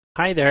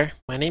Hi there,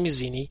 my name is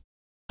Vini.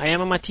 I am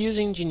a materials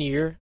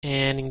engineer,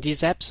 and in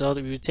this episode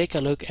we will take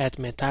a look at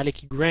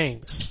metallic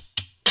grains.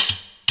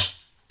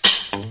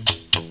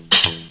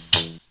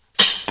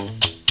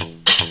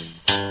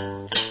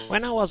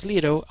 When I was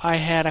little, I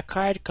had a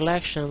card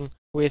collection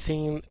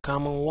within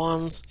common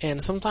ones,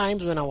 and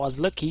sometimes when I was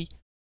lucky,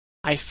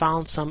 I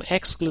found some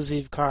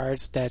exclusive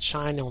cards that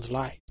shine on the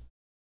light.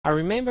 I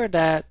remember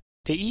that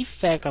the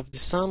effect of the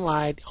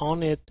sunlight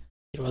on it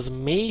was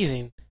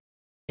amazing,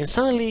 and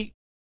suddenly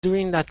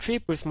during that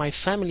trip with my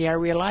family, I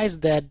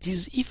realized that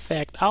this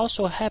effect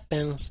also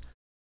happens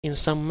in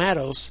some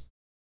metals.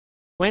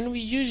 When we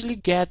usually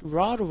get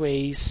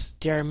roadways,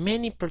 there are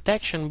many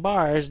protection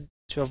bars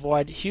to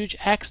avoid huge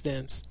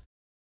accidents.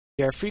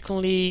 They are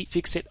frequently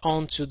fixed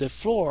onto the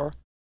floor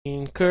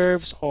in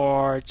curves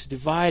or to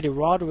divide the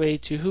roadway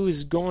to who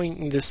is going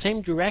in the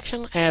same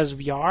direction as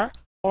we are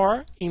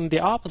or in the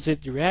opposite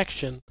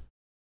direction.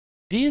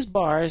 These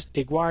bars,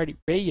 the guard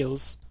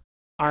rails,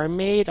 are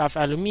made of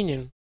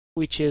aluminum,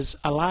 which is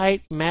a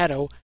light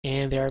metal,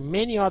 and there are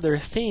many other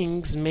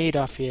things made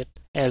of it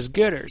as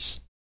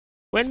girders.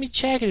 When we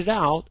check it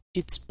out,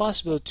 it's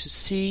possible to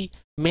see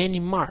many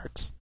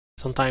marks,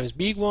 sometimes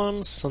big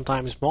ones,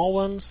 sometimes small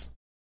ones,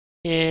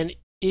 and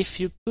if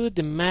you put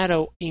the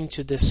metal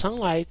into the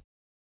sunlight,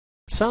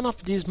 some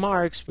of these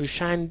marks will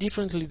shine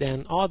differently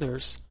than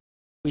others,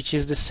 which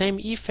is the same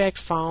effect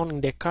found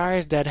in the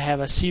cars that have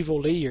a silver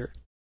layer.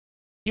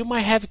 You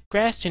might have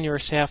questioned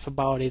yourself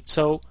about it,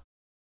 so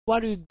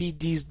what would be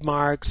these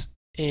marks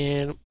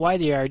and why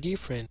they are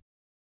different?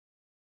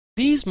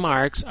 These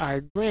marks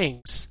are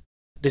grains,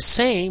 the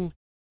same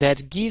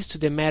that gives to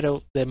the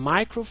metal the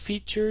micro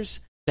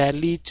features that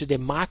lead to the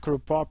macro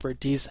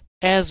properties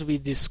as we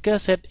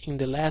discussed in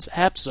the last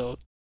episode.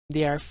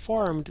 They are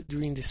formed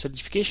during the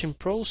solidification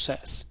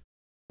process.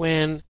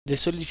 When the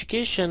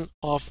solidification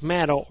of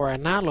metal or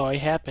an alloy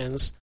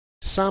happens,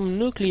 some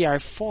nuclei are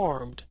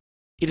formed.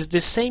 It is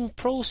the same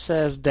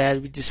process that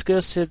we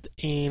discussed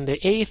in the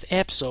 8th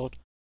episode,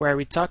 where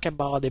we talk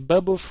about the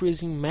bubble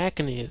freezing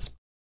mechanism.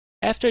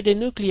 After the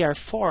nuclei are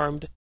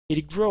formed,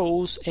 it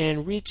grows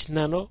and reaches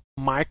nano,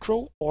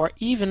 micro, or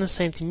even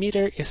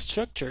centimeter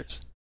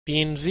structures,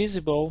 being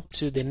visible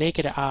to the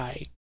naked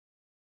eye.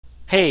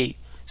 Hey,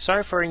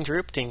 sorry for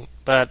interrupting,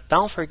 but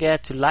don't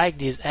forget to like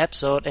this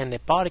episode and the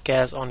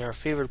podcast on your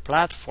favorite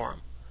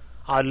platform.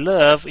 I'd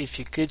love if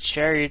you could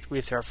share it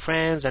with your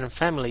friends and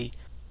family.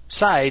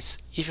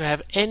 Besides, if you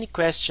have any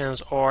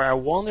questions or are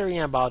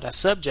wondering about a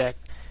subject,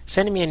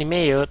 send me an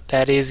email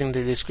that is in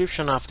the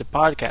description of the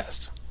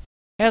podcast.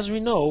 As we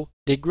know,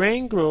 the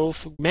grain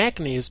growth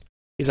mechanism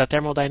is a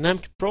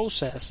thermodynamic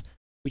process,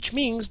 which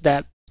means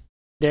that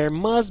there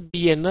must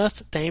be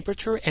enough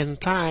temperature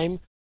and time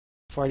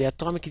for the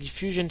atomic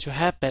diffusion to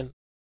happen.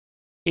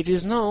 It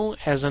is known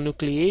as a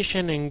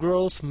nucleation and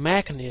growth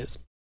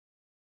mechanism.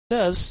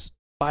 Thus,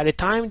 by the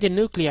time the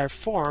nuclei are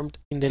formed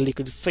in the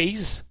liquid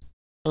phase,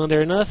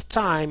 under enough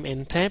time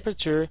and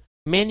temperature,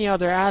 many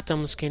other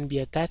atoms can be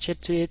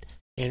attached to it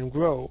and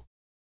grow.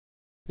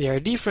 They are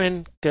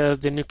different because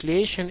the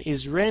nucleation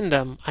is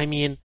random.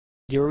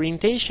 The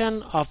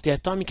orientation of the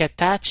atomic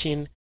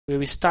attaching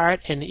will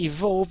start and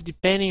evolve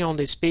depending on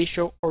the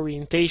spatial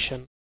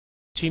orientation.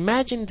 To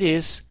imagine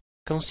this,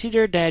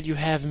 consider that you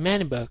have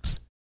many books,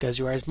 because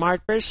you are a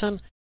smart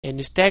person, and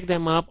you stack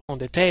them up on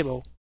the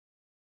table.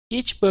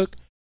 Each book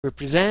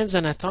represents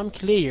an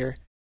atomic layer,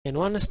 and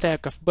one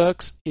stack of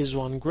books is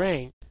one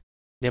grain.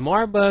 The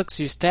more books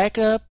you stack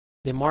up,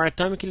 the more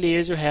atomic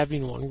layers you have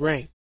in one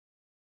grain.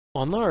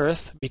 On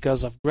Earth,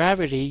 because of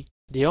gravity,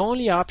 the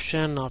only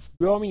option of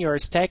growing your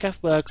stack of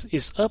books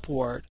is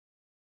upward.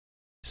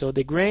 So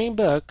the grain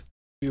book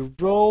will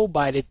grow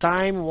by the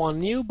time one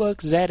new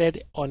book is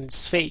added on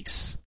its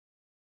face.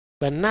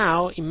 But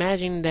now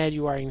imagine that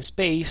you are in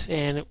space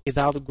and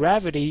without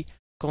gravity,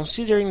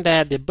 considering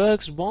that the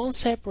books won't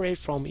separate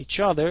from each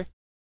other,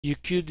 you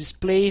could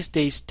displace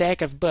the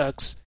stack of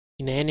books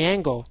in any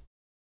angle.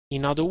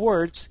 In other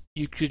words,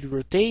 you could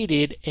rotate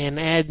it and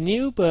add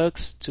new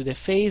books to the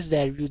face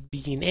that would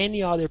be in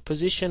any other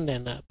position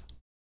than up.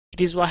 It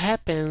is what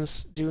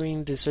happens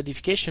during the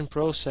solidification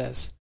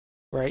process,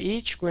 where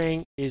each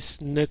grain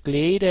is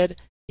nucleated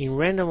in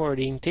random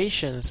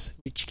orientations,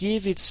 which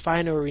give its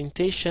final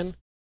orientation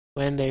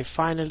when they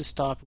finally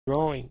stop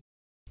growing.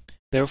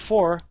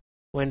 Therefore,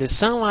 when the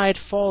sunlight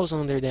falls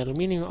under the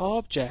aluminum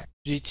object,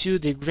 due to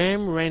the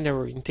grain random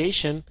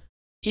orientation,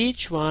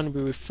 each one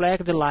will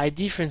reflect the light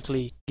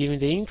differently, giving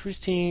the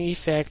interesting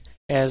effect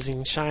as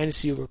in shiny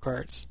silver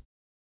cards.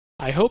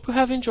 I hope you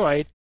have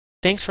enjoyed.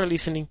 Thanks for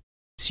listening.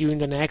 See you in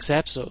the next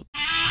episode.